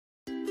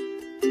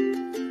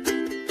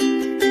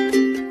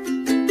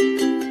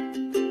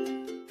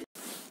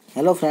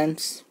Hello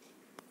friends,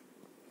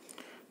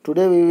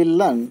 today we will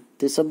learn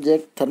the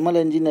subject Thermal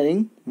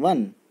Engineering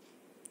 1,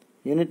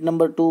 Unit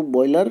number 2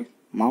 Boiler,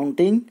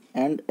 Mounting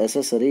and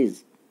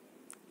Accessories.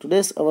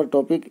 Today's our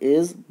topic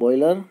is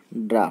Boiler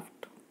Draft.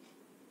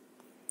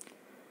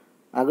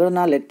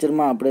 આગળના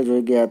લેક્ચરમાં આપણે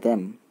જોઈ ગયા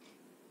તેમ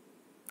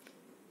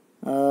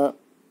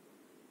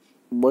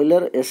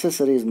boiler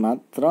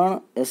એસેસરીઝમાં 3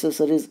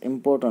 accessories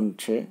important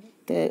છે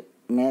તે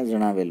મેં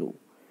જણાવેલું.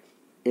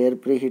 એર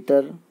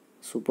પ્રીહીટર,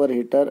 સુપર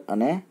હીટર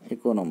અને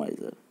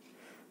ઇકોનોમાઇઝર.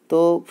 તો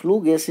ફ્લુ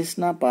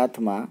ગેસીસના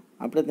પાથમાં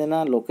આપણે તેના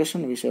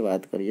લોકેશન વિશે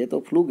વાત કરીએ તો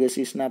ફ્લુ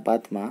ગેસીસના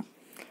પાથમાં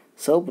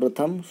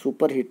સૌપ્રથમ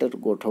સુપર હીટર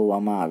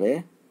ગોઠવવામાં આવે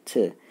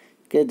છે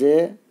કે જે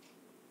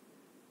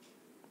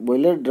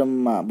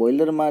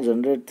બોઇલરમાં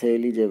જનરેટ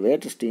થયેલી જે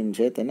વેટ સ્ટીમ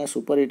છે તેને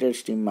સુપર હીટેડ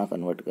સ્ટીમમાં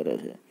કન્વર્ટ કરે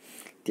છે.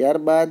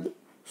 ત્યારબાદ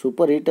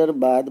સુપર હીટર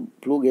બાદ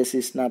ફ્લુ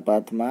ગેસીસના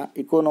પાથમાં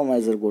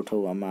ઇકોનોમાઇઝર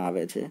ગોઠવવામાં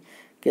આવે છે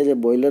કે જે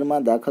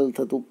બોઇલરમાં દાખલ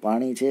થતું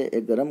પાણી છે એ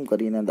ગરમ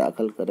કરીને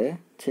દાખલ કરે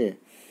છે.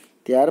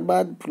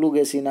 ત્યારબાદ ફ્લુ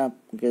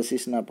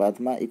ગેસીસના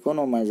પાથમાં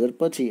ઇકોનોમાઇઝર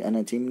પછી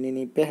અને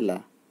ચીમનીની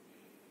પહેલાં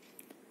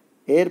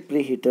એર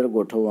પ્રીહીટર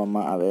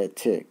ગોઠવવામાં આવે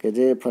છે કે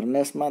જે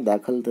ફર્નેસમાં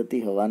દાખલ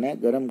થતી હવાને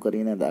ગરમ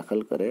કરીને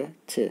દાખલ કરે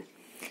છે.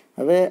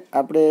 હવે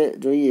આપણે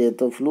જોઈએ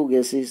તો ફ્લુ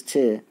ગેસીસ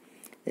છે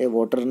એ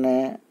વોટરને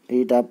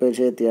હીટ આપે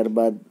છે,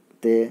 ત્યારબાદ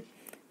તે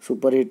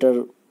સુપર હીટર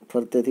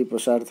ફરતેથી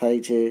પસાર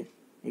થાય છે,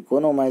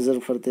 ઇકોનોમાઇઝર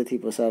ફરતેથી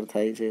પસાર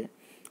થાય છે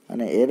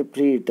અને એર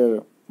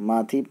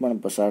પ્રીહીટરમાંથી પણ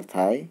પસાર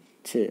થાય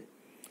છે.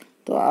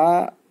 તો આ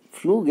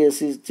ફ્લુ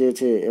ગેસીસ જે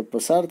છે એ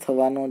પસાર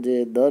થવાનો જે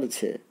દર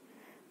છે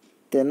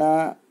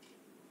તેના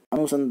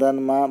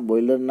અનુસંધાનમાં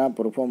બોઇલરના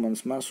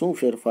પરફોર્મન્સમાં શું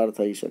ફેરફાર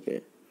થઈ શકે,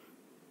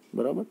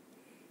 બરાબર?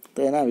 તો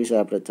એના વિશે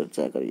આપણે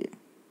ચર્ચા કરીએ.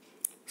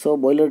 સો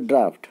boiler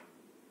draft.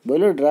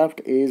 Boiler draft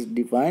is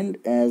defined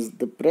as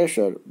the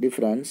pressure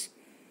difference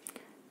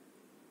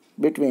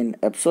between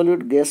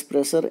absolute gas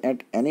pressure at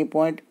any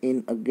point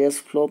in a gas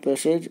flow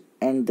passage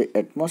and the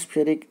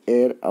atmospheric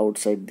air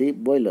outside the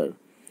boiler,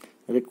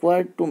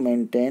 required to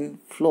maintain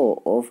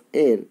flow of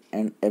air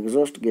and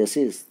exhaust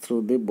gases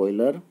through the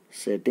boiler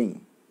setting.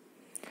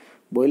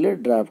 Boiler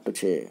draft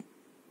છે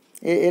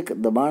એ એક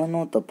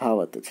દબાણનો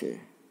તફાવત છે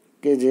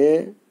કે જે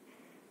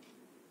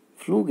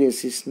flu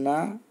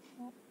ગેસીસના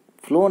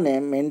ફ્લોને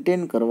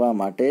maintain કરવા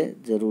માટે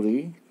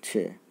જરૂરી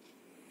છે.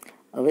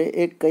 હવે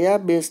એ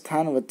કયા બે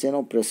સ્થાન વચ્ચેનો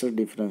પ્રેશર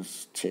ડિફરન્સ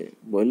છે?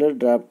 બોઇલર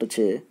ડ્રાફ્ટ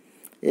છે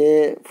એ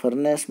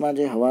ફર્નેસમાં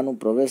જે હવાનું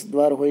પ્રવેશ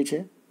દ્વાર હોય છે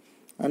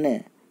અને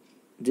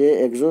જે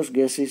એક્ઝોસ્ટ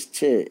ગેસીસ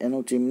છે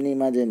એનું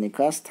ચીમનીમાં જે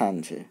નિકાસ સ્થાન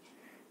છે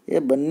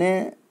એ બંને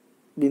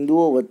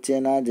બિંદુઓ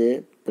વચ્ચેના જે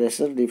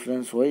પ્રેશર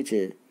ડિફરન્સ હોય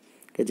છે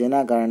કે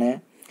જેના કારણે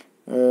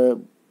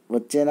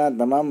વચ્ચેના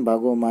તમામ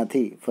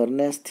ભાગોમાંથી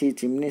ફર્નેસથી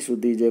ચીમની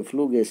સુધી જે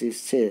ફ્લુ ગેસીસ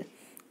છે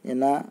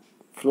એના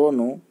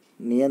ફ્લોનું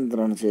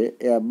નિયંત્રણ છે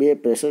એ આ બે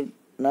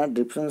પ્રેશરના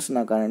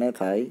ડિફરન્સના કારણે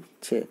થાય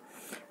છે.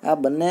 આ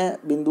બંને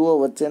બિંદુઓ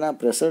વચ્ચેના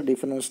પ્રેશર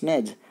ડિફરન્સને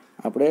જ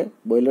આપણે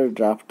બોઇલર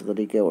ડ્રાફ્ટ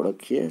તરીકે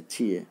ઓળખીએ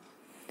છીએ.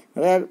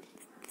 હવે આ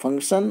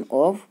function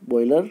of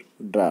boiler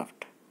draft.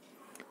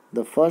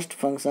 The first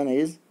function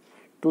is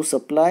two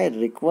supply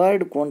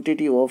required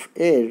quantity of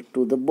air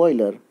to the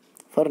boiler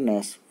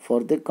furnace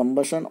for the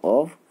combustion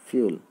of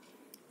fuel.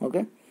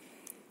 Okay,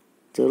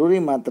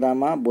 જરૂરી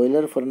માત્રામાં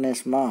બોઇલર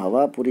ફર્નેસમાં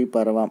હવા પૂરી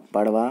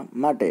પાડવા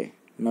માટે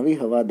નવી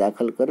હવા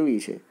દાખલ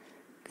કરવી છે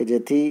કે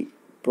જેથી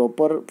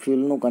પ્રોપર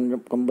ફ્યુલનું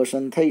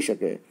કમ્બશન થઈ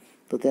શકે.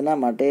 તો તેના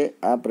માટે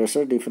આ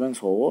પ્રેશર ડિફરન્સ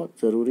હોવો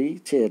જરૂરી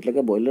છે, એટલે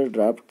કે બોઇલર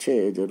ડ્રાફ્ટ છે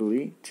એ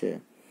જરૂરી છે.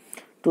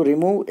 Two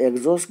remove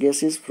exhaust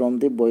gases from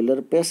the boiler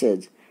passage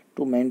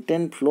to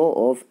maintain flow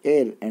of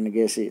air and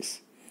gases.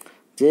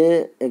 જે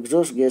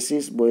એક્ઝોસ્ટ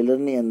ગેસીસ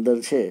બોઇલરની અંદર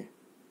છે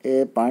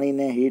એ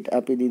પાણીને હીટ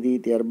આપી દીધી,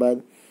 ત્યારબાદ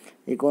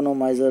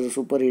ઇકોનોમાઇઝર,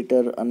 સુપર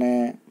હીટર અને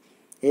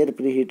એર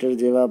પ્રીહીટર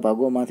જેવા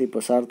ભાગોમાંથી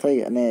પસાર થઈ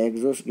અને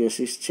એક્ઝોસ્ટ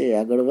ગેસીસ છે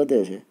આગળ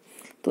વધે છે.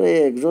 તો એ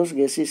એક્ઝોસ્ટ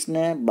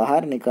ગેસીસને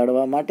બહાર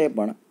નીકાળવા માટે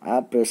પણ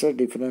આ પ્રેશર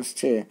ડિફરન્સ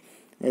છે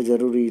એ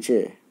જરૂરી છે.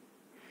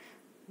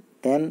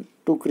 Than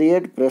to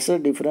create pressure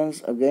difference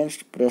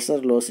against pressure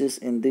losses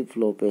in the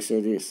flow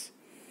passages.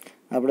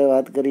 આપણે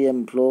વાત કરીએ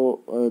એમ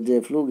જે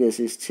ફ્લુ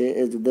ગેસીસ છે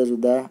એ જુદા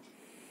જુદા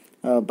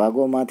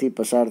ભાગોમાંથી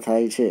પસાર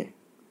થાય છે.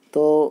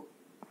 તો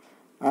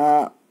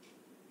આ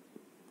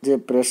જે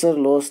પ્રેશર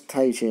લોસ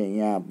થાય છે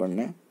અહીંયા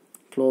આપણને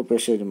ફ્લો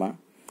પેસેજમાં,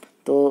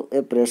 તો એ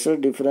પ્રેશર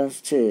ડિફરન્સ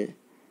છે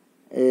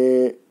એ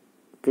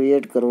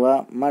ક્રિએટ કરવા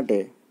માટે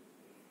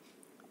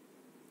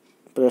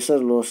પ્રેશર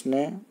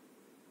લોસને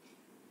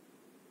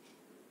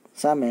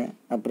સામે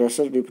આ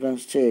પ્રેશર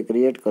ડિફરન્સ છે એ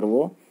ક્રિએટ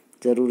કરવો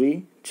જરૂરી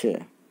છે.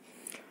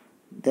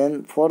 Than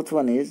fourth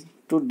one is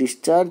two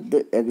discharge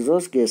the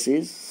exhaust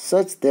gases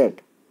સચ that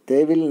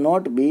they will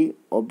not be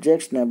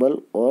objectionable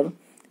or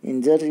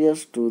injurious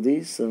to the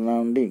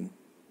surrounding.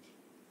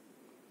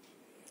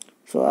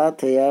 સો આ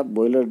થયા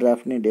બોઇલર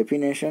ડ્રાફ્ટની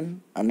ડેફિનેશન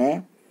અને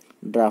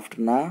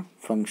ડ્રાફ્ટના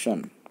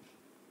function.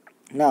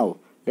 Now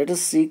let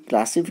S C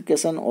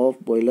classification of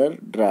boiler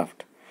draft.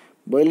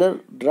 Boiler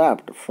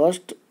draft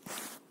first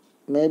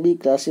may be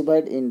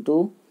classified into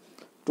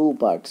two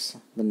parts: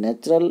 the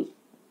natural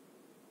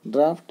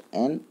draft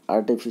and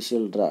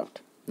artificial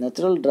draft.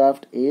 Natural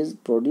draft is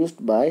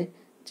produced by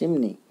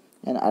chimney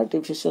and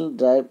artificial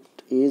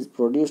draft is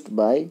produced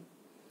by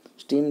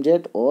steam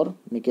jet or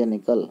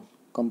mechanical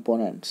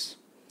components.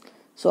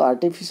 So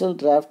artificial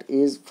draft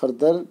is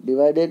further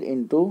divided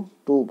into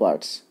two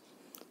parts: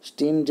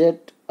 steam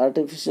jet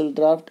artificial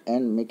draft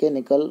and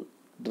mechanical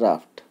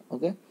draft.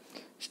 Okay,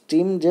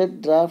 steam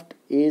jet draft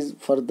is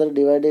further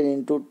divided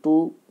into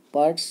two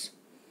parts: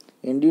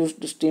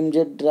 induced steam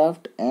jet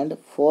draft and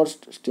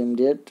forced steam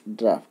jet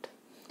draft.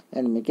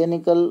 And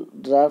mechanical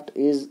draft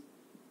is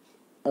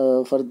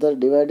further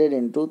divided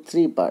into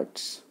three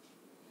parts: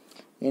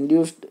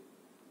 induced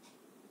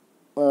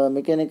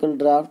mechanical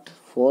draft,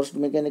 forced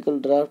mechanical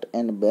draft,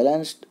 and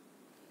balanced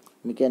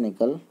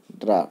mechanical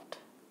draft.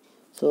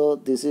 So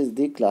this is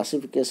the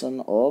classification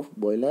of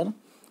boiler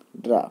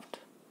draft.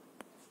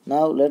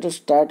 Now let us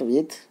start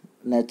with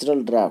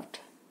natural draft.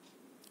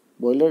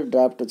 Boiler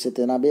draft છે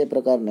તેના બે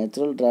પ્રકાર,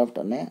 natural draft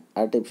અને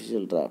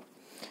artificial draft.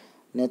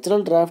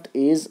 Natural draft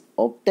is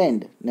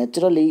ઓબ્ટેન્ડ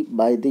naturally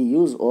by the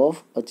use of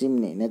a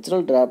chimney.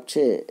 Natural draft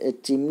છે એ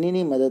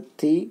ચીમનીની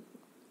મદદથી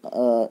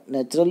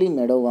naturally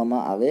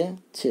મેળવવામાં આવે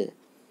છે.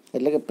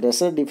 એટલે કે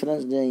પ્રેશર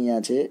ડિફરન્સ જે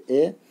અહીંયા છે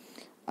એ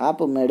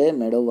આપમેળે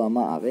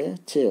મેળવવામાં આવે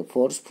છે,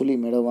 ફોર્સફુલી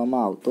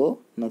મેળવવામાં આવતો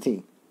નથી.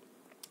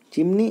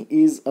 Chimney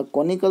is a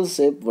conical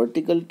shape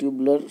vertical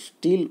tubular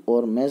steel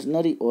or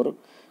masonry or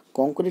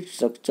concrete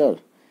structure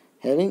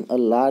having a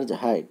large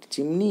height.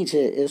 Chimney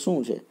છે એ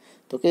શું છે?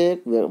 તો કે એક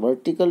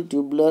વર્ટિકલ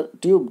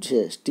ટ્યુબ છે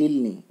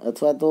સ્ટીલની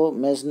અથવા તો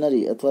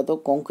મેશનરી અથવા તો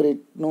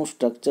કોન્ક્રીટનું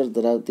સ્ટ્રક્ચર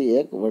ધરાવતી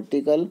એક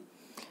વર્ટિકલ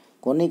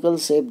કોનિકલ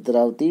શેપ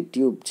ધરાવતી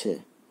ટ્યુબ છે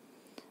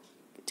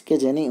કે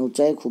જેની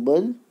ઊંચાઈ ખૂબ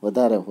જ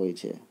વધારે હોય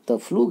છે. The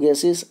flu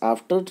gases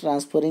after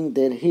transferring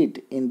there heat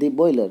in the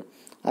boiler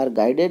R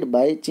guided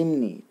by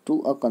chimney to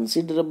a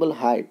કન્સિડરેબલ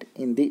height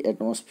in the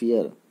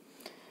atmosphere.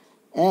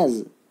 As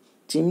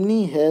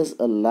chimney has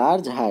a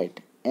large height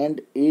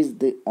and is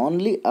the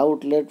only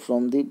outlet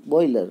from the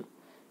boiler,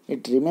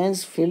 it remains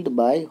filled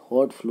by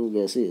hot flue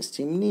gases.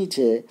 Chimney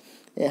છે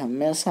એ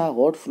હંમેશા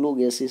hot flu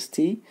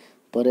ગેસીસથી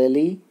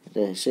ભરેલી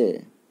રહેશે.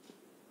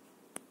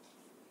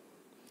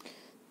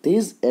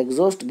 These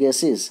exhaust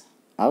gases,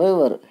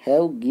 however,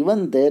 have given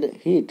their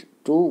heat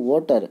to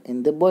water in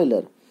the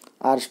boiler,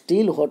 are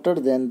still hotter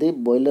than the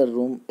boiler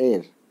room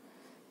air.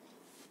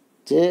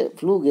 જે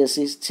flu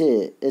gases છે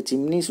એ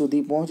chimney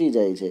સુધી પહોંચી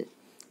જાય છે.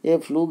 એ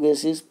ફ્લુ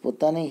ગેસીસ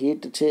પોતાની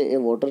હીટ છે એ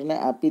વોટરને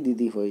આપી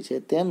દીધી હોય છે,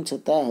 તેમ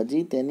છતાં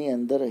હજી તેની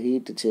અંદર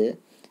હીટ છે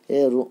એ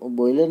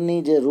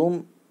બોઇલરની જે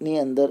રૂમની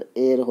અંદર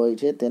એર હોય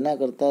છે તેના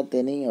કરતાં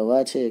તેની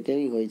હવા છે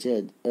કેવી હોય છે,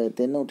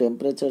 તેનું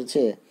ટેમ્પરેચર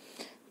છે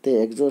તે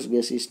એક્ઝોસ્ટ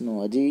ગેસીસનું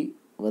હજી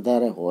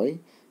વધારે હોય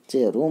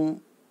છે.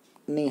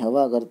 રૂમની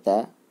હવા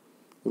કરતાં,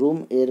 રૂમ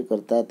એર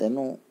કરતાં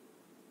તેનું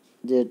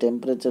જે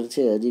ટેમ્પરેચર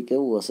છે હજી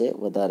કેવું હશે?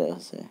 વધારે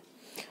હશે.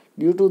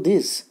 Due to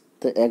this,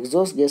 the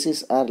exhaust gases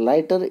are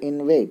lighter in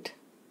weight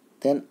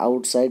than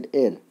outside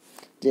air.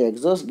 જે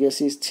એક્ઝોસ્ટ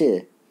ગેસીસ છે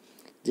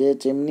જે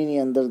ચીમનીની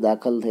અંદર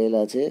દાખલ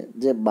થયેલા છે,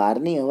 જે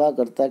બહારની હવા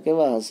કરતાં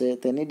કેવા હશે?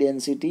 તેની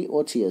ડેન્સિટી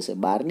ઓછી હશે.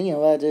 બહારની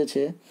હવા જે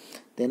છે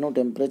તેનું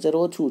ટેમ્પરેચર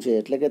ઓછું છે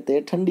એટલે કે તે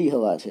ઠંડી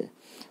હવા છે,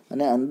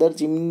 અને અંદર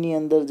ચીમનીની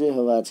અંદર જે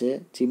હવા છે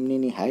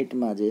ચીમનીની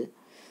હાઇટમાં જે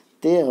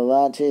તે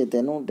હવા છે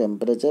તેનું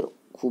ટેમ્પરેચર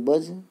ખૂબ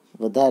જ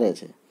વધારે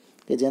છે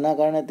કે જેના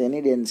કારણે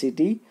તેની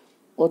ડેન્સિટી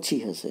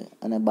ઓછી હશે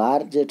અને બહાર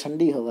જે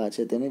ઠંડી હવા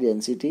છે તેની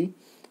ડેન્સિટી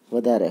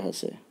વધારે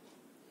હશે.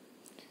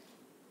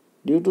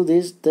 Due to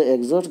this, the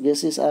exhaust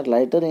gases are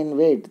lighter in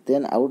weight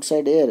than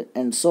outside air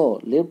and so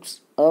lifts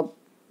up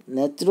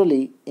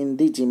naturally in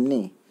the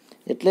chimney.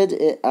 એટલે જ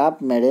એ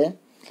આપમેળે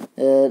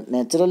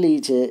નેચરલી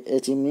છે એ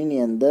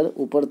ચીમનીની અંદર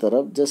ઉપર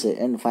તરફ જશે.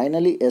 And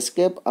finally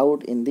escape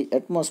out in the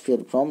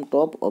atmosphere from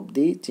top of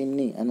the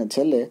chimney. અને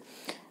છેલ્લે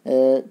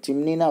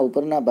ચીમનીના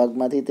ઉપરના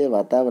ભાગમાંથી તે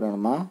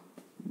વાતાવરણમાં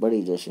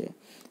બળી જશે.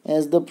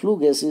 As the flue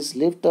gases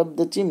lift up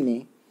the chimney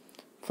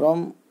from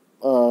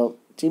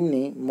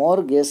chimney,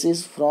 more gases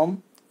from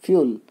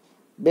fuel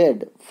bed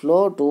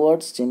flow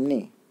towards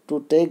chimney to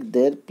take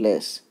their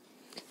place.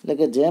 એટલે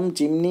કે જેમ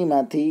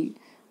ચીમનીમાંથી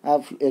આ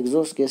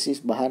એક્ઝોસ્ટ ગેસીસ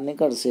બહાર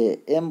નીકળશે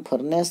એમ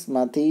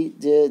ફર્નેસમાંથી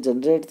જે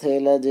જનરેટ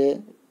થયેલા જે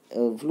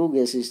ફ્લુ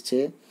ગેસીસ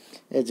છે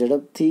એ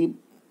ઝડપથી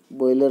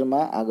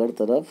બોઇલરમાં આગળ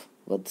તરફ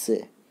વધશે,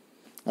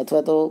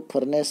 અથવા તો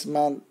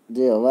ફર્નેસમાં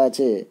જે હવા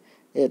છે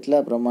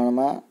એટલા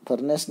પ્રમાણમાં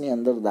ફર્નેસની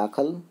અંદર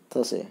દાખલ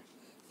થશે.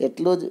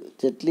 એટલો જ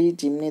જેટલી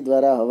ચીમની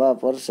દ્વારા હવા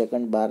પર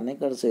સેકન્ડ બહાર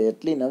નીકળશે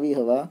એટલી નવી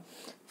હવા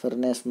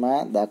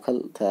ફર્નેસમાં દાખલ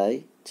થાય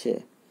છે.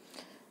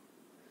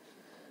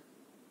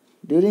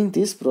 During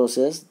this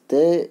process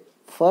they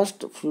first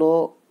flow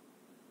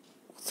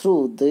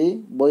through the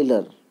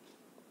boiler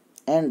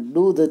and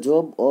do the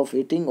job of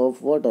heating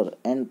of water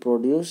and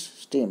produce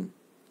steam.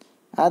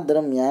 આ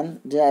દરમિયાન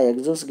જે આ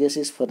એક્ઝોસ્ટ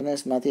ગેસીસ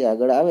ફર્નેસમાંથી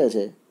આગળ આવે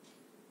છે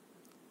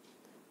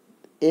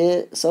એ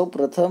સૌ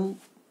પ્રથમ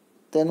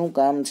તેનું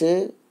કામ છે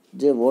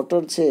જે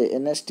વોટર છે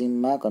એને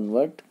સ્ટીમમાં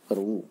કન્વર્ટ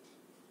કરવું.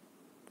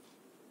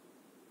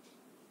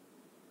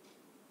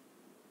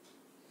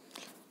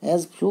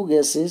 As flue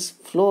gases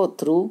flow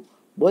through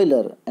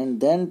boiler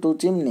and then to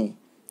chimney,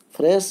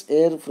 fresh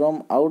air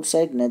from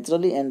outside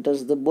naturally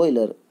enters the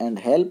boiler and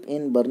help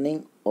in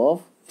burning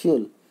of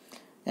fuel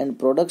and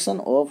production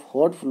of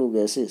hot flue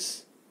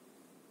gases.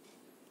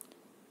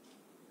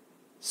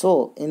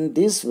 So, in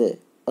this way,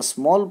 a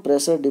small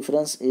pressure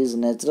difference is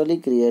naturally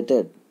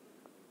created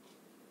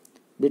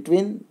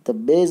between the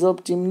base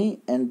of chimney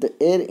and the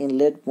air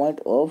inlet point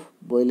of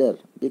boiler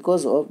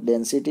because of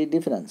density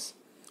difference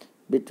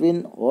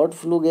between hot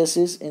flue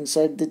gases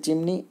inside the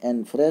chimney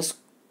and fresh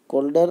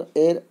colder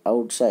air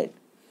outside.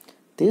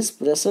 This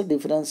pressure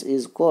difference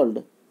is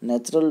called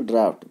natural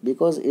draft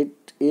because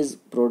it is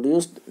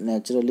produced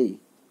naturally.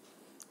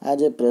 આ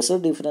જે pressure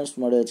difference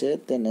મળે છે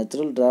તે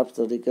natural draft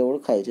તરીકે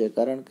ઓળખાય છે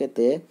કારણ કે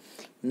તે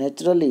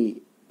નેચરલી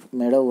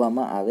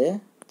મેળવવામાં આવે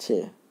છે.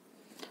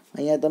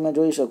 અહીંયા તમે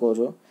જોઈ શકો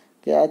છો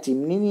કે આ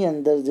ચીમનીની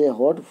અંદર જે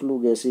હોટ ફ્લુ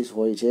ગેસીસ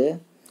હોય છે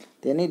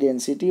તેની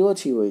ડેન્સિટી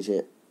ઓછી હોય છે.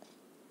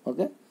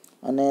 ઓકે,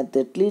 અને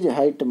તેટલી જ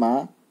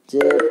હાઇટમાં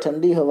જે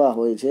ઠંડી હવા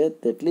હોય છે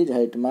તેટલી જ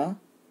હાઇટમાં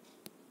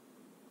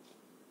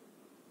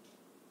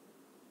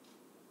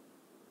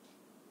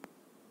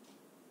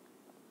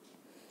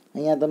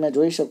અહીંયા તમે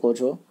જોઈ શકો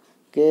છો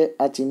કે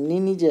આ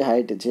ચીમનીની જે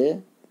હાઇટ છે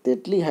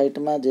તેટલી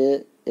હાઇટમાં જે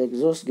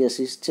એક્ઝોસ્ટ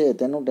ગેસીસ છે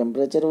તેનું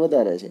ટેમ્પરેચર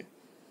વધારે છે,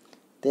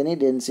 તેની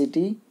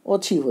ડેન્સિટી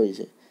ઓછી હોય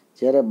છે,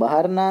 જ્યારે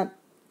બહારના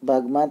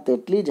ભાગમાં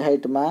તેટલી જ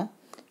હાઇટમાં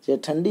જે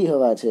ઠંડી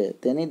હવા છે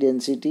તેની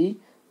ડેન્સિટી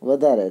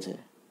વધારે છે.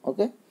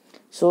 ઓકે,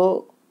 સો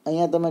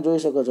અહીંયા તમે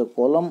જોઈ શકો છો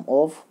column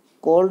of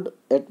cold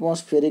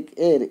atmospheric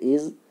air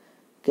is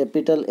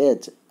capital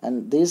H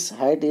and this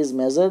height is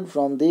measured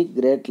from the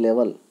grate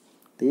level.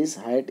 This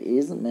height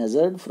is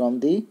measured from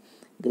the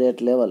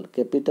grate level.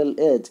 Capital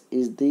H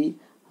is the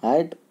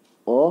height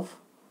of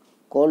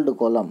cold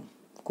column,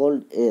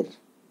 cold air.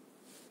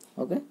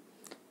 Okay,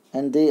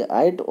 and the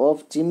height of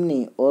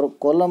chimney or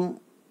column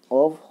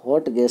of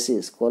hot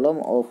gases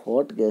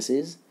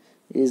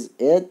is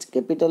H,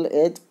 capital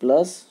H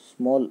plus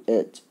small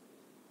h.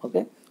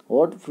 Okay,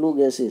 hot flue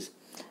gases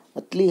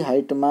આટલી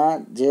હાઇટમાં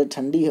જે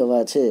ઠંડી હવા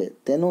છે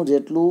તેનું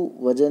જેટલું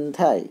વજન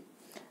થાય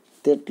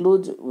તેટલું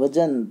જ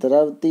વજન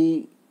ધરાવતી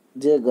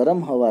જે ગરમ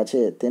હવા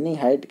છે તેની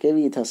હાઇટ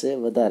કેવી થશે?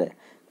 વધારે,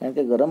 કારણ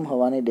કે ગરમ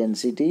હવાની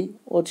ડેન્સિટી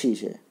ઓછી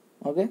છે.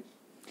 ઓકે,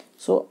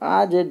 સો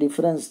આ જે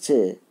ડિફરન્સ છે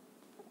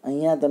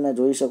અહીંયા તમે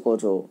જોઈ શકો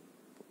છો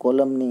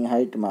કોલમની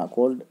હાઇટમાં,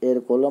 કોલ્ડ એર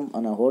કોલમ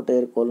અને હોટ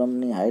એર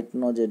કોલમની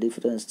હાઇટનો જે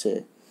ડિફરન્સ છે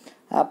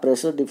આ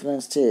પ્રેશર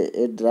ડિફરન્સ છે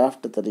એ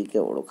ડ્રાફ્ટ તરીકે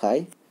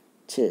ઓળખાય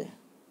છે.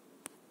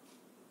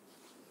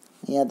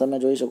 અહીંયા તમે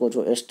જોઈ શકો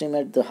છો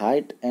estimate the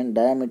height and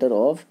diameter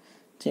of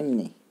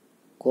chimney,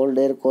 cold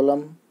air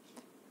column,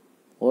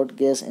 hot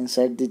gas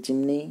inside the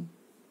chimney,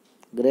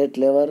 great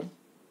level.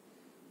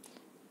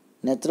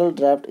 Natural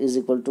draft is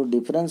equal to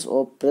difference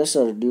of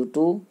pressure due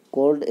to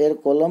cold air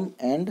column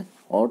and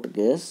hot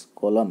gas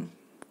column.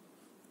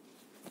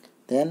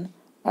 Then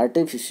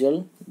artificial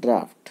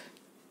draft.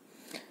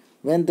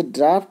 When the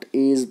draft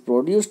is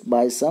produced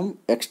by some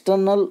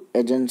external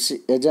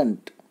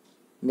agent,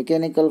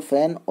 mechanical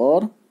fan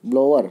or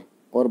blower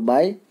or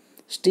by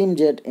steam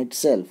jet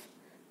itself,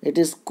 it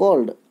is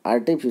called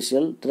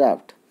artificial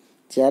draft.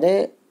 જ્યારે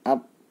આ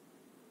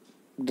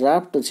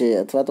draft છે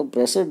અથવા તો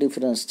pressure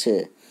difference છે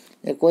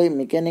એ કોઈ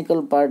mechanical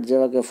part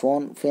જેવા કે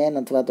fan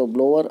અથવા તો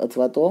બ્લોવર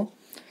અથવા તો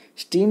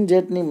સ્ટીમ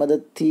જેટની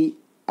મદદથી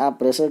આ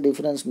પ્રેશર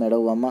ડિફરન્સ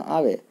મેળવવામાં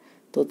આવે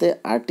તો તે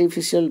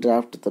આર્ટિફિશિયલ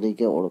ડ્રાફ્ટ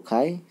તરીકે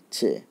ઓળખાય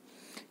છે.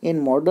 In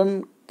modern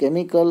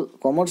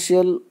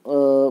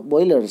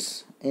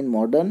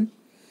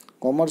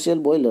commercial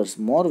boilers,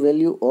 more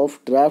value of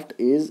draft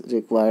is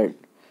required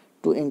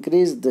to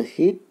increase the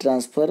heat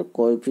transfer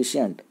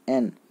coefficient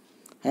and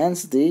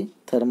hence the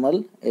thermal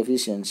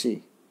efficiency.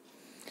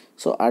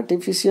 So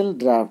artificial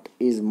draft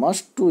is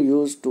must to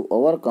use to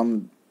overcome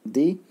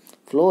the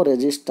flow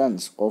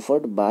resistance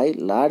offered by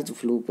large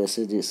flue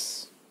passages.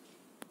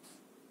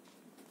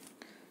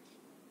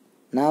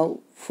 Now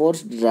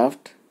forced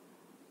draft.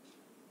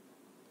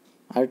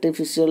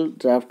 Artificial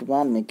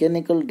ડ્રાફ્ટમાં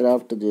mechanical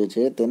draft જે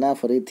છે તેના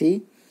ફરીથી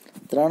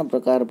 3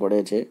 પ્રકાર પડે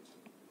છે: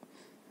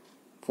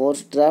 force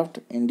draft,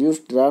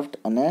 induced draft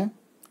અને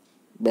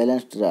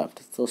balance draft.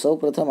 તો સૌ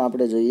પ્રથમ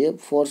આપણે જોઈએ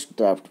ફોર્સ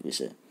ડ્રાફ્ટ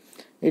વિશે.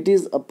 It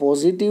is a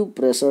positive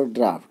pressure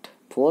draft.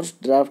 Force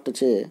draft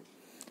છે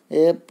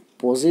એ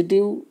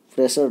પોઝિટિવ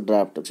પ્રેશર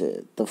ડ્રાફ્ટ છે.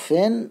 ધ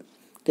ફેન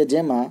કે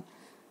જેમાં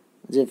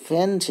જે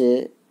ફેન છે,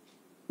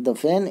 the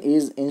fan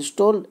is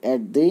installed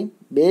at the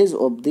base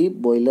of the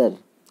boiler.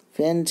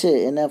 Fan છે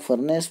એને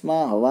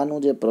ફર્નેસમાં હવાનું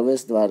જે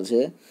પ્રવેશ દ્વાર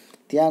છે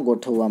ત્યાં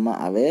ગોઠવવામાં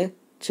આવે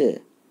છે.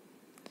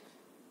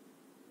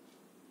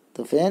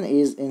 The fan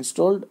is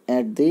installed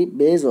at the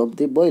base of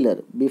the boiler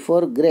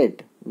before grate,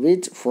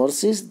 which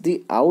forces the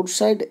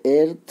outside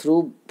air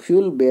through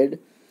fuel bed,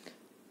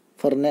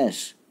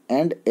 furnace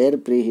and air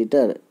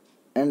preheater,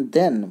 and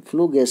then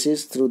flue gases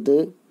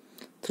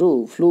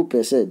through flue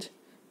passage,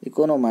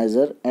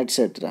 economizer, etc.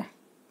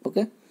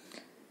 Okay?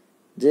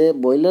 જે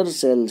boiler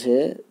cell છે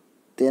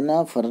તેના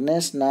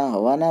ફર્નેસના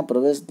હવાના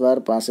પ્રવેશદ્વાર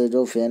પાસે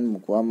જો fan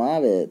મૂકવામાં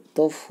આવે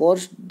તો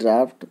ફોર્સ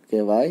ડ્રાફ્ટ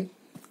કહેવાય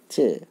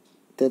છે.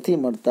 તેથી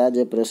મળતા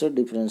જે પ્રેશર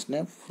ડિફરન્સને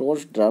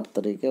ફોર્સ ડ્રાફ્ટ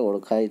તરીકે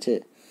ઓળખાય છે.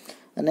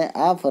 અને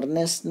આ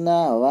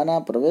ફર્નેસના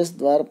હવાના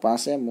પ્રવેશદ્વાર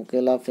પાસે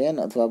મૂકેલા ફેન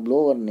અથવા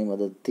બ્લોવરની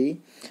મદદથી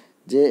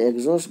જે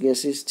એક્ઝોસ્ટ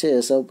ગેસીસ છે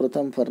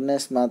સૌપ્રથમ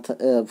ફર્નેસમાં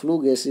ફ્લુ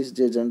ગેસીસ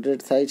જે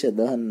જનરેટ થાય છે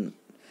દહન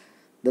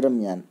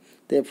દરમિયાન,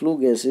 તે ફ્લુ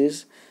ગેસીસ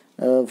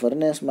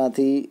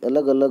ફર્નેસમાંથી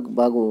અલગ અલગ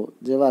ભાગો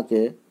જેવા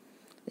કે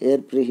એર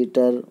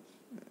પ્રીહીટર,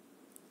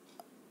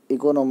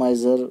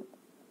 ઇકોનોમાઇઝર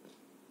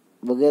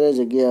વગેરે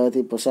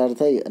જગ્યાએથી પસાર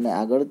થઈ અને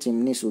આગળ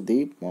ચીમની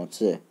સુધી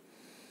પહોંચશે.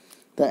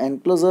 The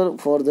enclosure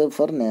for the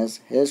furnace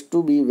has to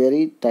be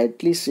very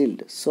tightly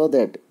sealed so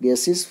that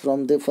gases from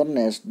the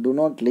furnace do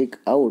not leak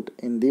out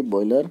in the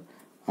boiler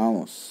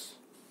house.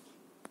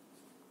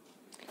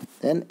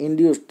 Then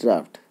induced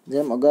draft.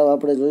 જેમ અગાઉ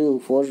આપણે જોયું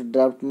ફોર્સ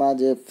ડ્રાફ્ટમાં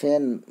જે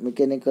ફેન,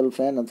 મિકેનિકલ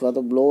ફેન અથવા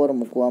તો blower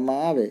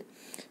મૂકવામાં આવે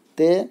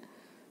તે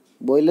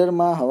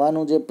બોઇલરમાં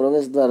હવાનું જે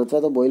પ્રવેશદ્વાર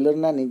અથવા તો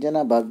બોઇલરના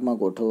નીચેના ભાગમાં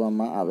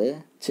ગોઠવવામાં આવે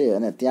છે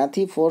અને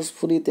ત્યાંથી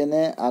ફોર્સફુલી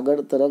તેને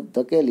આગળ તરફ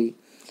ધકેલી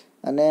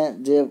અને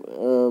જે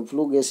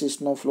ફ્લુ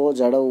ગેસીસનો ફ્લો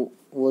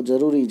જાળવવો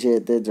જરૂરી છે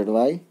તે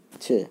જળવાય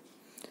છે.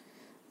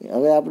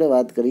 હવે આપણે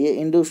વાત કરીએ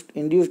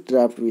induced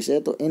draft વિશે.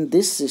 તો in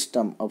this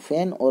system a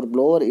fan or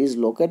blower is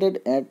located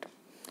at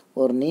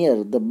or near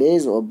the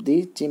base of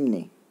the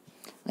chimney.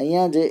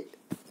 અહીંયા જે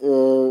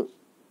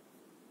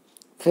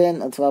ફેન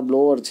અથવા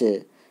બ્લોવર છે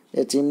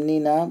એ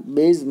ચીમનીના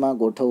બેઝમાં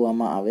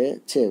ગોઠવવામાં આવે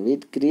છે.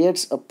 Which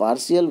creates a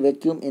partial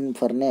vacuum in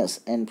furnace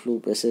and flu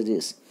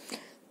passages.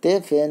 તે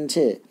ફેન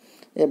છે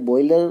એ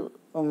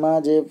બોઇલરમાં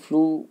જે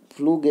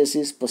ફ્લુ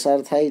ગેસીસ પસાર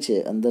થાય છે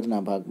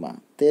અંદરના ભાગમાં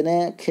તેને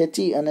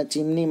ખેંચી અને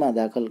ચીમનીમાં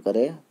દાખલ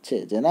કરે છે,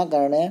 જેના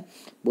કારણે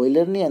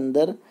બોઇલરની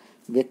અંદર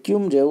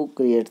વેક્યુમ જેવું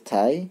ક્રિએટ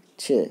થાય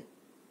છે.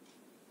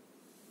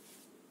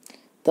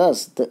 Thus,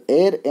 the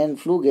air and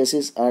flue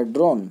gases are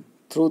drawn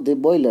through the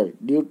boiler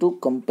due to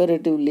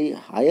comparatively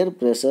higher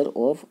pressure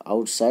of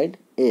outside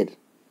air.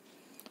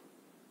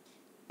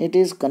 It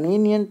is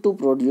convenient to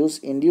produce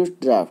induced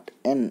draft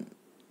and,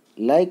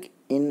 like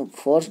in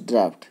forced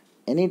draft,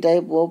 any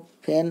type of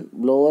fan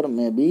blower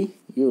may be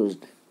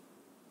used.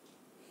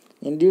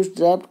 induced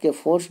draft કે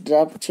forced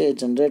draft છે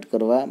generate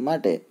કરવા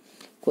માટે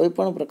કોઈ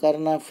પણ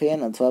પ્રકારના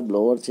fan અથવા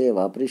blower છે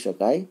વાપરી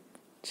શકાય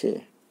છે.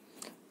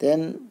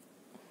 Then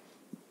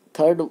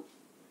third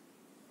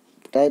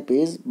type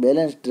is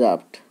balanced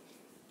draft,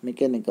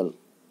 mechanical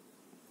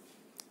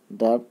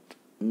draft.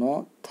 No,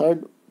 third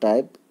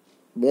type,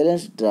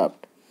 balanced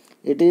draft.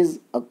 It is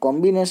a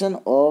combination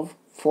of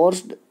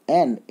forced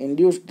and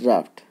induced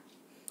draft.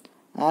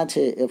 આ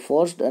છે એ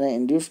ફોર્સ્ડ અને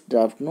ઇન્ડ્યુસ્ડ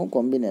ડ્રાફ્ટનું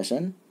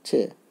કોમ્બિનેશન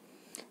છે.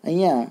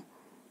 અહીંયા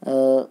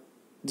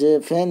જે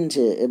ફેન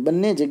છે એ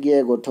બંને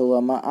જગ્યાએ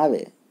ગોઠવવામાં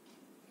આવે.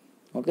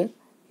 ઓકે,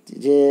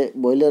 જે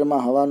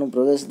બોઇલરમાં હવાનું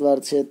પ્રવેશદ્વાર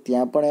છે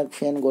ત્યાં પણ એક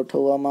ફેન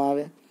ગોઠવવામાં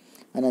આવે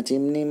અને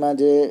ચીમનીમાં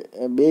જે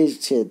બેઝ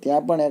છે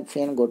ત્યાં પણ એક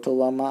ફેન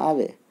ગોઠવવામાં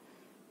આવે.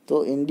 તો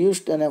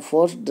ઇન્ડ્યુસ્ડ અને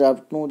ફોર્સ્ડ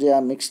ડ્રાફ્ટનું જે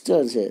આ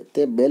મિક્સચર છે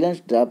તે બેલેન્સ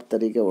ડ્રાફ્ટ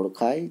તરીકે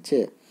ઓળખાય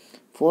છે.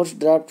 Forced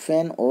draft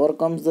fan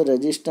overcomes the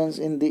resistance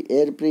in the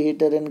air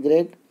preheater and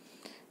grate.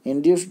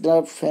 Induced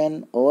draft fan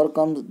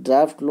overcomes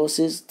draft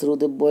losses through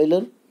the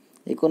boiler,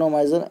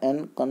 economizer and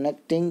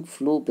connecting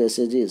flue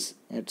passages,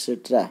 etc.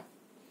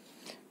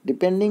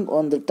 Depending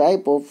on the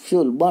type of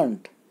fuel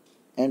burnt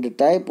and the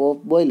type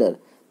of boiler,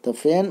 the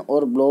fan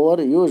or blower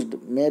used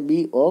may be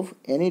of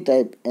any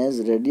type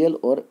as radial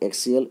or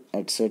axial,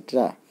 etc.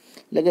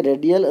 એટલે કે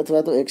radial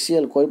અથવા તો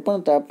axial કોઈ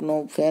પણ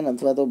ટાઈપનું fan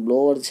અથવા તો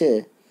blower છે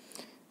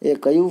એ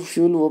કયું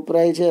ફ્યુલ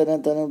વપરાય છે અને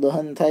તેનું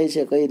દહન થાય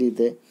છે કઈ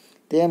રીતે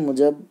તે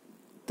મુજબ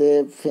તે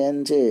ફેન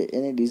છે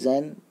એની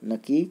ડિઝાઇન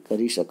નક્કી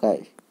કરી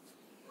શકાય.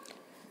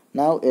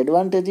 Now,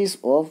 advantages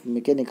of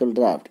mechanical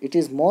draft. It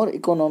is more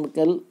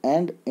economical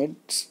and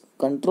its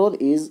control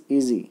is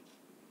easy.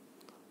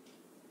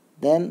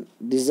 Then,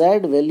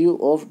 desired value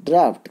of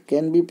draft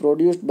can be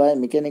produced by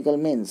mechanical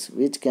means,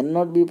 which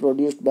cannot be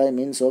produced by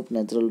means of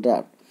natural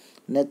draft.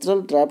 Natural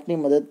ડ્રાફ્ટની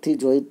મદદથી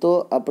જોઈતો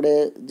આપણે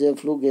જે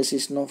flu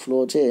ગેસીસનો flow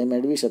છે એ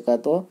મેળવી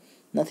શકાતો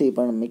નથી,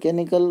 પણ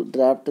mechanical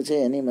draft છે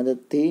એની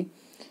મદદથી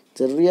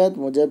જરૂરિયાત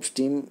મુજબ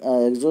સ્ટીમ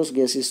એક્ઝોસ્ટ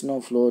ગેસીસનો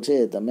ફ્લો છે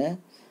તમે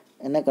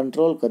એને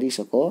કંટ્રોલ કરી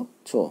શકો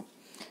છો.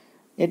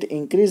 It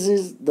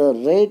increases the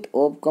rate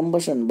of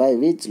combustion by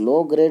which low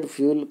grade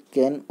fuel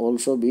can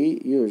also be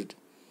used.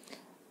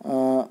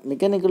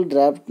 Mechanical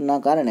ડ્રાફ્ટના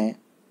કારણે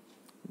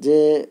જે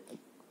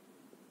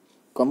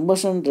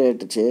કમ્બશન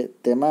રેટ છે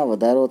તેમાં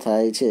વધારો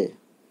થાય છે,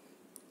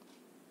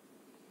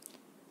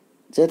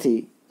 જેથી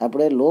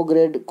આપણે લો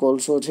ગ્રેડ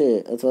કોલસો છે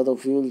અથવા તો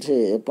ફ્યુલ છે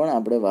એ પણ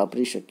આપણે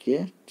વાપરી શકીએ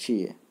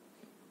છીએ.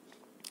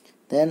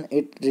 Then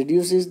it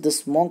reduces the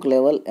smoke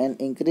level and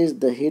increase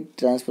the heat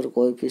transfer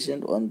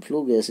coefficient on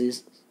flue gases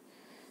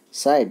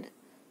side,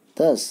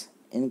 thus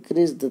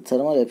increase the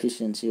thermal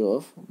efficiency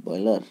of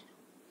boiler.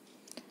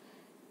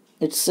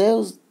 It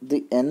saves the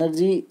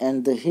energy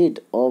and the heat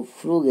of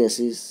flue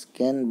gases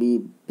can be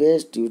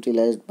best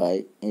utilized by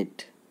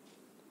it.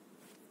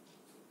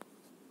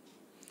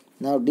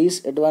 Now,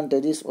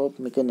 disadvantages of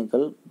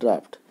mechanical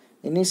draft.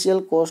 Initial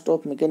cost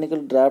of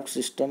mechanical draft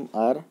system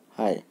are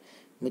high.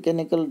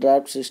 Mechanical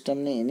draft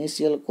સિસ્ટમની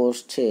initial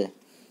cost છે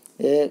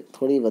એ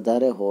થોડી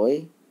વધારે હોય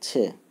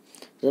છે.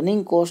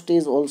 Running cost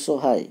is also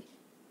high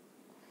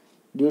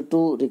due to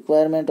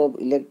requirement of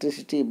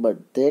electricity, but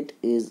that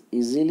is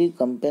easily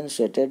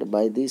compensated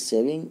by the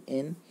saving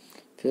in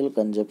fuel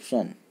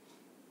consumption.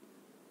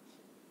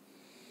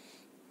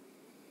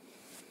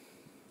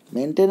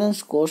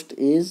 Maintenance cost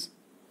is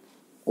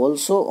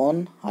also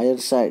on higher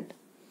side.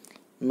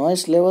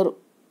 Noise level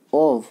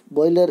of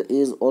boiler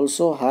is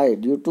also high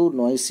due to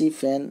noisy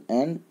fan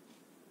and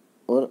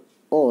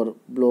or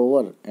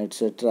blower,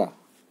 etc.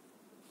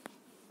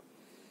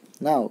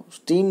 Now,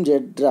 steam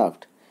jet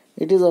draft.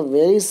 It is a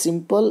very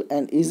simple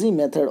and easy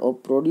method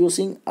of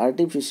producing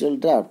artificial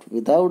draft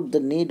without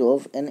the need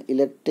of an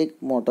electric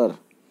motor.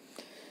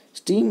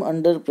 Steam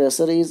under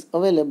pressure is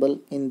available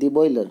in the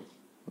boiler.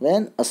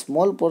 When a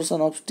small portion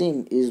of steam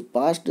is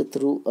passed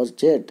through a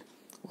jet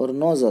or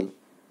nozzle,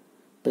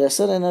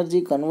 pressure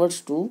energy converts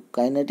to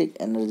kinetic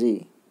energy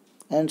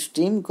and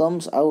steam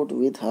comes out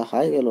with a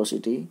high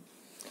velocity.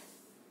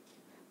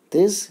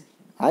 This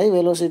high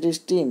velocity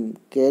steam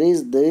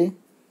carries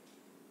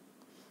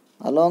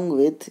along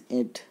with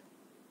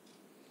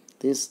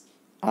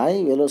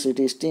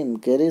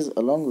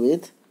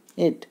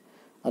it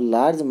a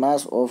large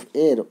mass of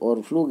air or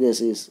flue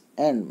gases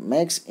and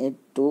makes it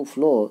to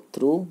flow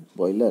through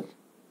boiler.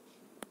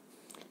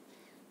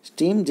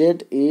 Steam jet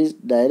is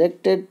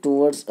directed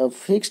towards a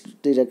fixed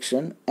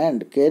direction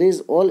and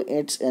carries all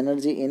its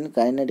energy in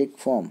kinetic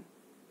form.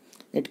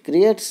 It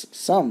creates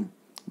some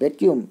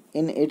vacuum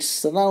in its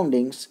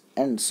surroundings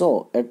and so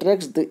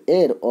attracts the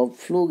air of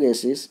flue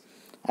gases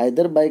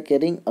either by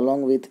carrying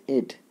along with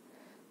it.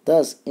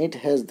 Thus, it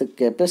has the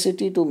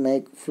capacity to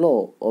make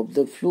flow of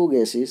the flue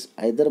gases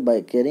either by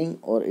carrying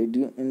or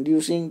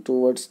inducing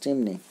towards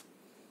chimney.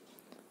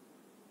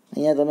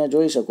 અહીંયા તમે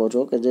જોઈ શકો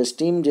છો કે જે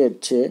steam jet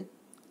છે,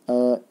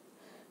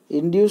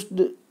 induced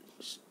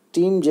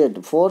steam jet,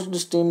 forced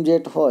steam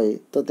jet હોય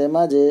તો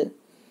તેમાં જે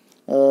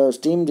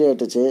સ્ટીમ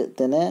જેટ છે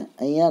તેને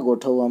અહીંયા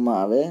ગોઠવવામાં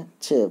આવે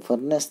છે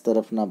ફર્નેસ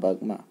તરફના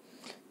ભાગમાં.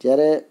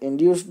 જ્યારે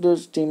ઇન્ડ્યુસ્ડ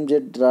સ્ટીમ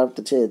જેટ ડ્રાફ્ટ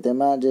છે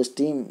તેમાં જે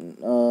સ્ટીમ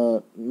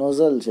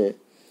નોઝલ છે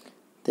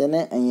તેને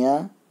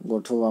અહીંયા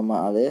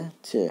ગોઠવવામાં આવે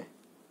છે.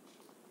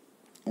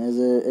 As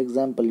a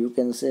example you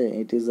can say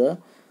it is a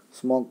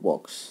smoke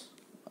box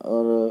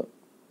ઓર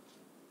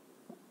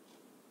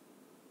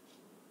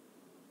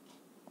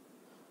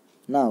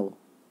નાવ.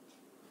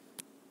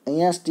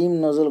 અહીંયા સ્ટીમ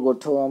નોઝલ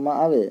ગોઠવવામાં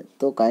આવે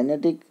તો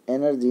કાઇનેટિક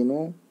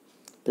એનર્જીનું,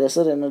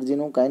 પ્રેશર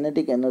એનર્જીનું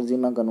કાઇનેટિક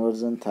એનર્જીમાં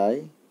કન્વર્ઝન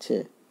થાય છે.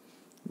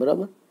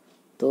 બરાબર.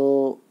 તો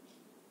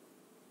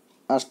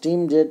આ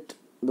સ્ટીમ જેટ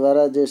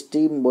દ્વારા જે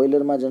સ્ટીમ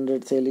બોઇલરમાં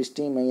જનરેટ થયેલી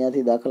સ્ટીમ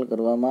અહીંયાથી દાખલ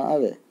કરવામાં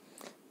આવે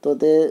તો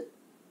તે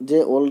જે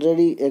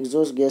already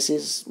exhaust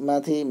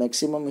ગેસીસમાંથી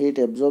maximum heat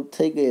absorb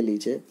થઈ ગયેલી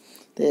છે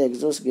તે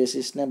એક્ઝોસ્ટ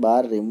ગેસીસને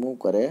બહાર રિમૂવ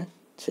કરે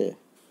છે.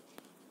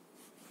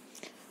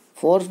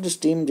 Forced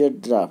steam jet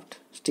draft.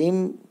 Steam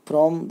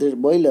from the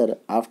boiler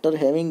after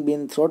having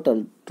been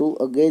throttled to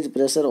a gauge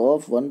pressure of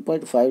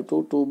 1.5 to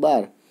 2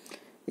 bar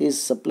is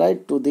supplied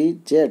to the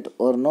jet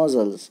or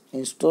nozzles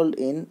installed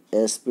in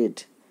S-pit.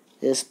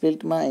 S-pit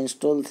માં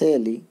install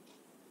થયેલી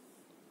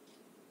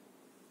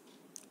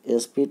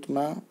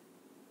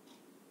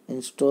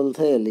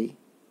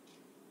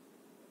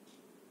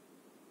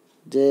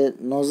જે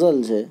nozzle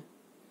છે,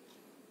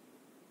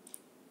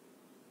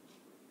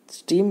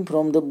 steam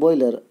from the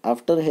boiler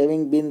after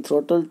having been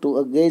throttled to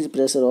a gauge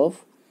pressure of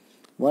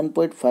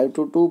 1.5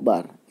 to 2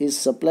 bar is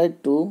supplied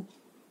to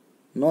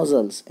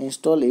nozzles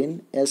installed in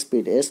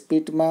S-pit.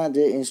 S-pit માં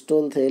જે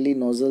install થયેલી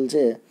nozzle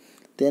છે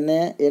તેને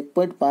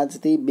 1.5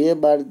 થી 2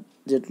 બાર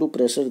જેટલું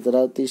પ્રેશર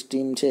ધરાવતી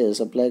સ્ટીમ છે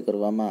સપ્લાય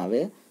કરવામાં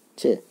આવે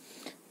છે.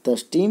 The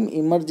steam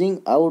emerging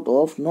out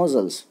of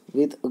nozzles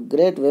with a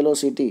great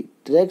velocity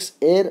drags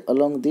air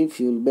along the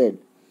fuel bed,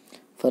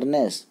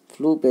 furnace,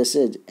 flue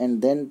passage and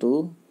then to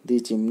the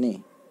chimney.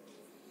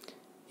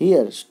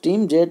 Here,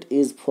 steam jet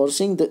is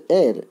forcing the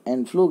air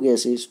and flue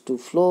gases to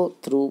flow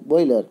through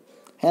boiler.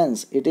 Hence,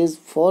 it is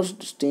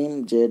forced steam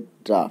jet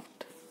draft.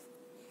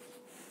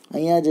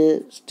 અહીંયા જે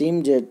steam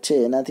jet છે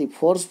એનાથી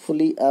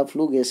forcefully આ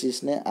flu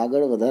ગેસીસને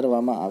આગળ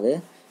વધારવામાં આવે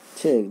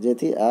છે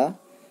જેથી આ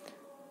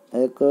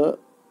એક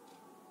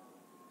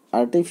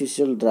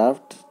આર્ટિફિશિયલ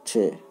ડ્રાફ્ટ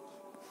છે.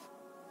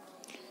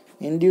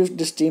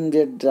 ઇન્ડ્યુસ્ડ સ્ટીમ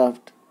જેટ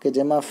ડ્રાફ્ટ કે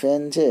જેમાં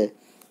ફેન છે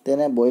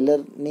તેને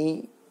બોઇલરની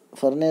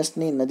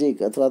ફર્નેસની નજીક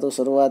અથવા તો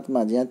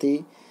શરૂઆતમાં જ્યાંથી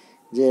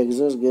જે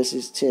એક્ઝોસ્ટ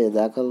ગેસીસ છે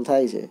દાખલ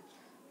થાય છે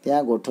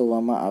ત્યાં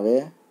ગોઠવવામાં આવે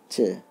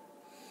છે.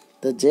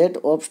 The jet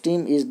of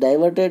steam is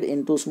diverted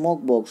into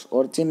smoke box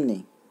or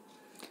chimney.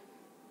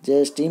 જે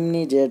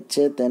સ્ટીમની જેટ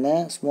છે તેને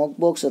સ્મોક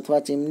બોક્સ અથવા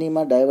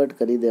ચીમનીમાં ડાયવર્ટ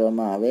કરી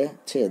દેવામાં આવે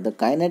છે. The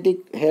kinetic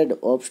head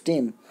of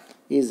steam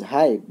is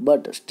high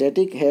but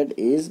static head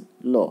is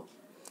low.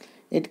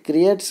 It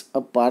creates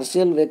a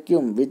partial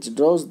vacuum which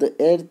draws the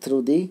air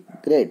through the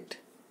grate,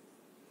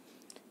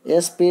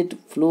 S-pit,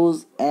 flues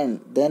and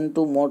then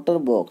to motor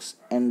box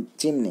and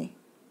chimney.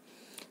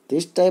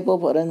 This type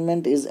of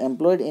arrangement is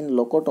employed in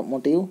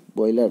locomotive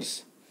boilers.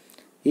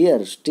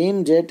 Here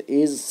steam jet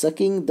is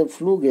sucking the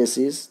flue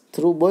gases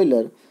through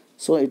boiler,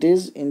 so it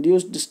is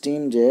induced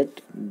steam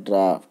jet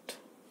draft.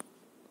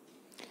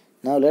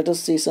 Now let us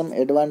see some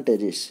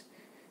advantages.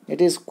 It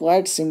is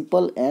quite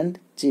simple and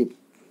cheap.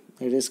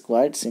 It is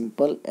quite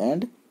simple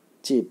and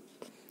cheap.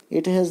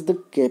 It has the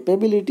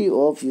capability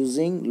of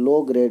using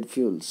low grade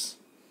fuels.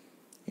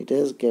 It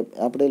has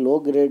આપણે લો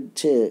grade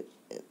છે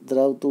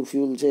ધરાવતું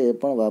fuel છે એ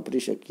પણ વાપરી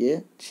શકીએ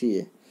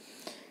છીએ.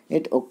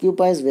 It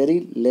occupies very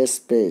less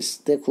space.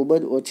 તે ખૂબ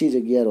જ ઓછી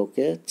જગ્યા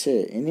રોકે છે.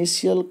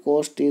 Initial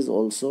cost is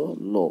also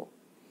low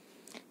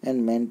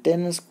and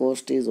maintenance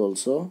cost is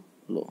also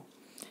low.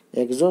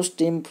 Exhaust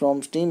steam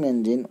from steam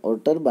engine or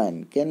turbine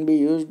can be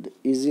used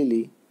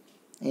easily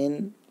in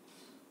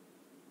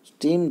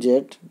steam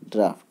jet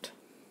draft.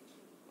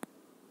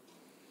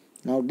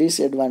 Now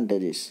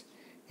disadvantages.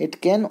 It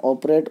can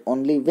operate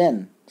only when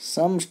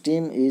some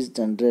steam is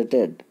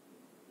generated.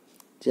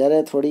 જ્યારે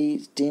થોડી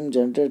steam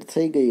generate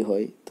થઈ ગઈ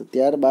હોય તો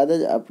ત્યારબાદ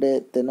જ આપણે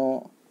તેનો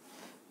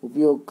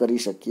ઉપયોગ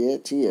કરી શકીએ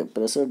છીએ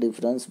પ્રેશર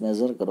ડિફરન્સ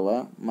મેઝર કરવા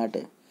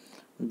માટે.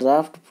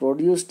 ડ્રાફ્ટ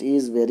પ્રોડ્યુસ્ડ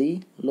ઇઝ વેરી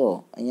લો.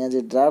 અહીંયા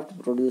જે ડ્રાફ્ટ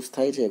પ્રોડ્યુસ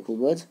થાય છે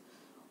ખૂબ જ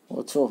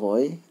ઓછો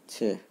હોય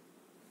છે.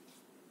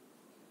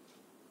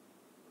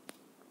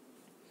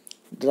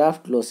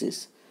 Draft losses.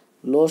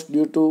 Loss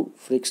due to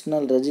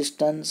frictional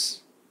resistance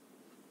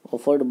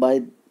offered by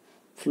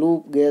flue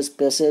gas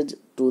passage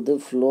to the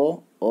flow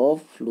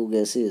of flue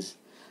gases.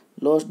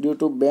 Loss due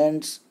to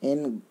bends in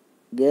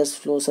gas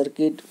flow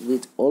circuit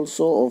which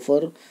also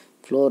offer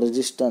flow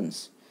resistance.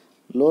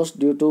 Loss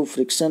due to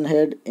friction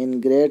head in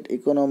grate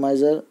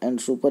economizer and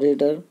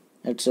superheater,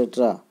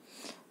 etc.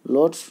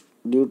 Loss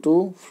due to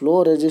flow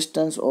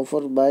resistance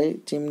offered by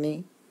chimney.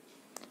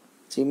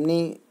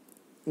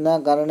 ચીમનીના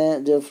કારણે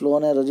જે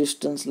ફ્લોને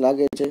resistance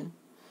લાગે છે.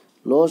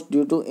 Loss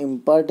due to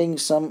ઇમ્પાર્ટિંગ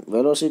sum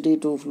velocity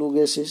two flu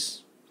gases.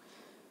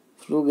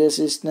 Flu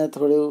ગેસીસને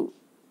થોડું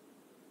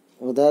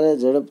વધારે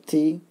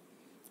ઝડપથી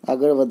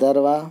આગળ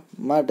વધારવા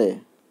માટે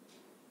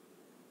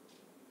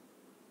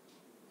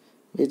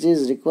which is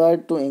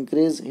required to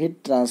increase heat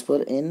transfer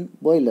in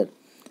boiler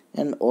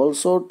and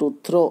also to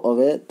throw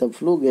away the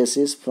flue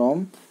gases from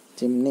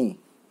chimney.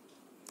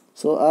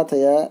 So આ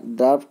થયા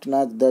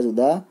ડ્રાફ્ટના જુદા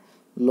જુદા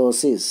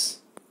losses.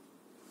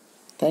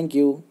 Thank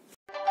you.